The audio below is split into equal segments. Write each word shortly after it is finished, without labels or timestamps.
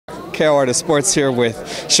KO Artist Sports here with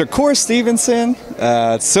Shakur Stevenson,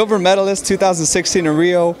 silver medalist 2016 in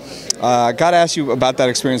Rio. Got to ask you about that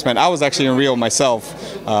experience, man. I was actually in Rio myself,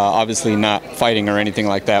 obviously not fighting or anything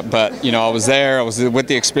like that, but you know, I was there, I was with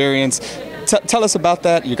the experience. Tell us about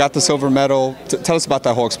that. You got the silver medal. Tell us about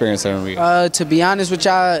that whole experience there in Rio. To be honest with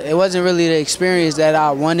y'all, it wasn't really the experience that I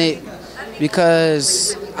wanted,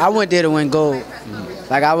 because I went there to win gold.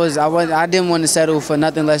 Like I didn't want to settle for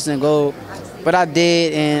nothing less than gold, but I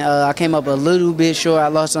did, and I came up a little bit short. I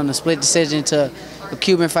lost on a split decision to a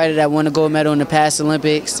Cuban fighter that won a gold medal in the past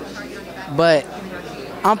Olympics. But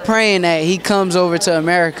I'm praying that he comes over to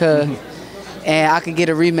America and I can get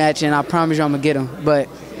a rematch, and I promise you I'm gonna get him. But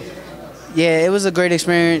yeah, it was a great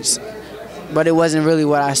experience, but it wasn't really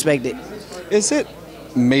what I expected. Is it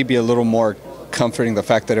maybe a little more comforting the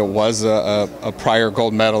fact that it was a prior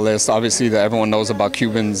gold medalist? Obviously, that everyone knows about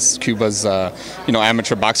Cuba's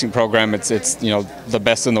amateur boxing program. It's the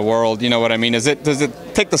best in the world. You know what I mean? Does it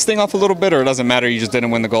take the sting off a little bit, or it doesn't matter? You just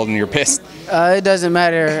didn't win the gold and you're pissed. It doesn't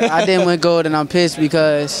matter. I didn't win gold and I'm pissed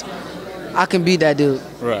because I can beat that dude.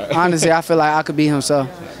 Right. Honestly, I feel like I could beat him. So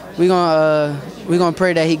we're gonna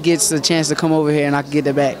pray that he gets the chance to come over here and I can get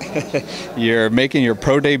it back. You're making your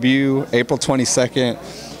pro debut April 22nd.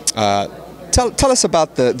 Tell us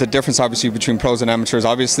about the difference, obviously, between pros and amateurs.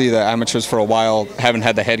 Obviously, the amateurs for a while haven't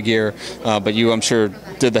had the headgear, but you, I'm sure,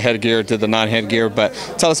 did the headgear, did the non-headgear. But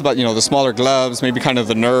tell us about, the smaller gloves, maybe kind of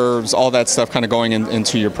the nerves, all that stuff kind of going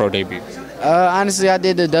into your pro debut. Honestly, I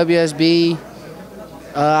did the WSB.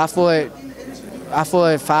 I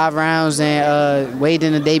fought 5 rounds and weighed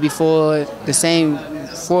in the day before. The same,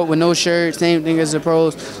 fought with no shirt, same thing as the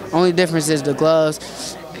pros. Only difference is the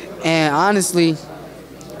gloves. And honestly,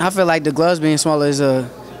 I feel like the gloves being smaller is an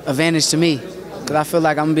advantage to me, because I feel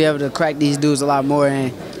like I'm going to be able to crack these dudes a lot more,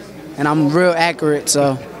 and I'm real accurate,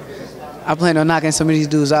 so I plan on knocking some of these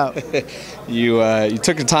dudes out. You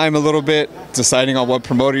took your time a little bit deciding on what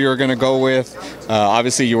promoter you were going to go with.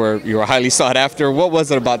 Obviously, you were highly sought after. What was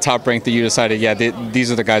it about Top Rank that you decided, yeah,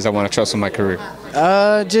 these are the guys I want to trust in my career?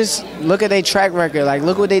 Just look at their track record. Like,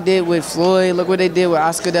 look what they did with Floyd. Look what they did with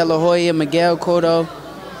Oscar De La Hoya, Miguel Cotto.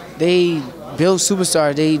 They build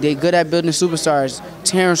superstars. They good at building superstars.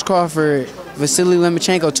 Terrence Crawford, Vasily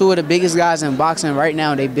Lomachenko, 2 of the biggest guys in boxing right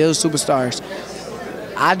now. They build superstars.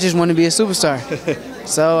 I just want to be a superstar.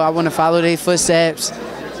 So I want to follow their footsteps,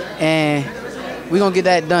 and we're going to get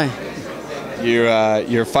that done.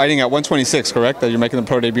 You're fighting at 126, correct? That you're making the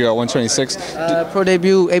pro debut at 126? Pro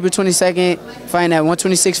debut April 22nd, fighting at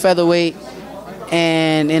 126 featherweight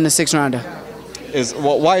and in the 6th rounder.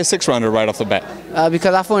 Why a 6th rounder right off the bat?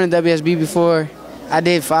 Because I fought in WSB before. I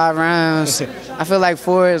did 5 rounds. I feel like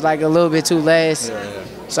 4 is like a little bit too less. Yeah.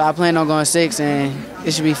 So I plan on going 6, and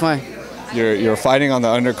it should be fun. You're fighting on the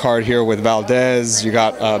undercard here with Valdez. You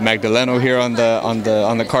got Magdaleno here on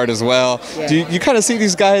the card as well. Yeah. Do you kind of see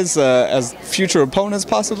these guys as future opponents,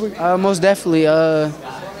 possibly? Most definitely.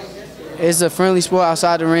 It's a friendly sport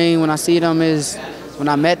outside the ring. When I see them, when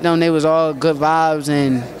I met them, they was all good vibes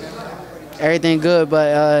and everything good, but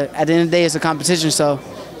at the end of the day, it's a competition, so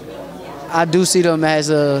I do see them as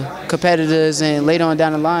competitors, and later on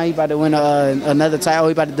down the line, he about to win another title.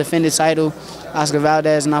 He about to defend his title, Oscar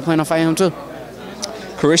Valdez, and I plan on fighting him too.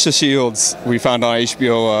 Carissa Shields, we found on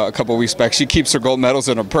HBO a couple of weeks back, she keeps her gold medals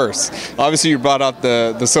in her purse. Obviously, you brought out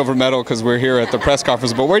the silver medal because we're here at the press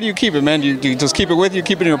conference, but where do you keep it, man? Do you just keep it with you,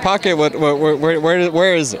 keep it in your pocket?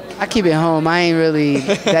 Where is it? I keep it home. I ain't really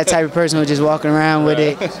that type of person who's just walking around with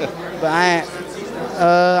it. But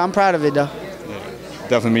I'm proud of it, though. Yeah,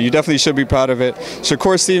 definitely. You definitely should be proud of it.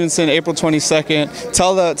 Shakur Stevenson, April 22nd.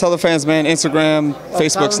 Tell the fans, man, Instagram,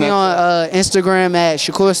 Facebook, Snap. Follow me on Instagram at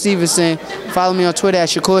Shakur Stevenson. Follow me on Twitter at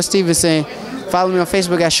Shakur Stevenson. Follow me on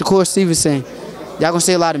Facebook at Shakur Stevenson. Y'all gonna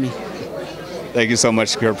see a lot of me. Thank you so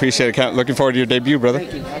much, Shakur. Appreciate it. Looking forward to your debut, brother.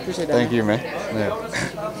 Thank you. I appreciate that. Thank you, man.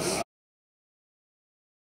 Yeah.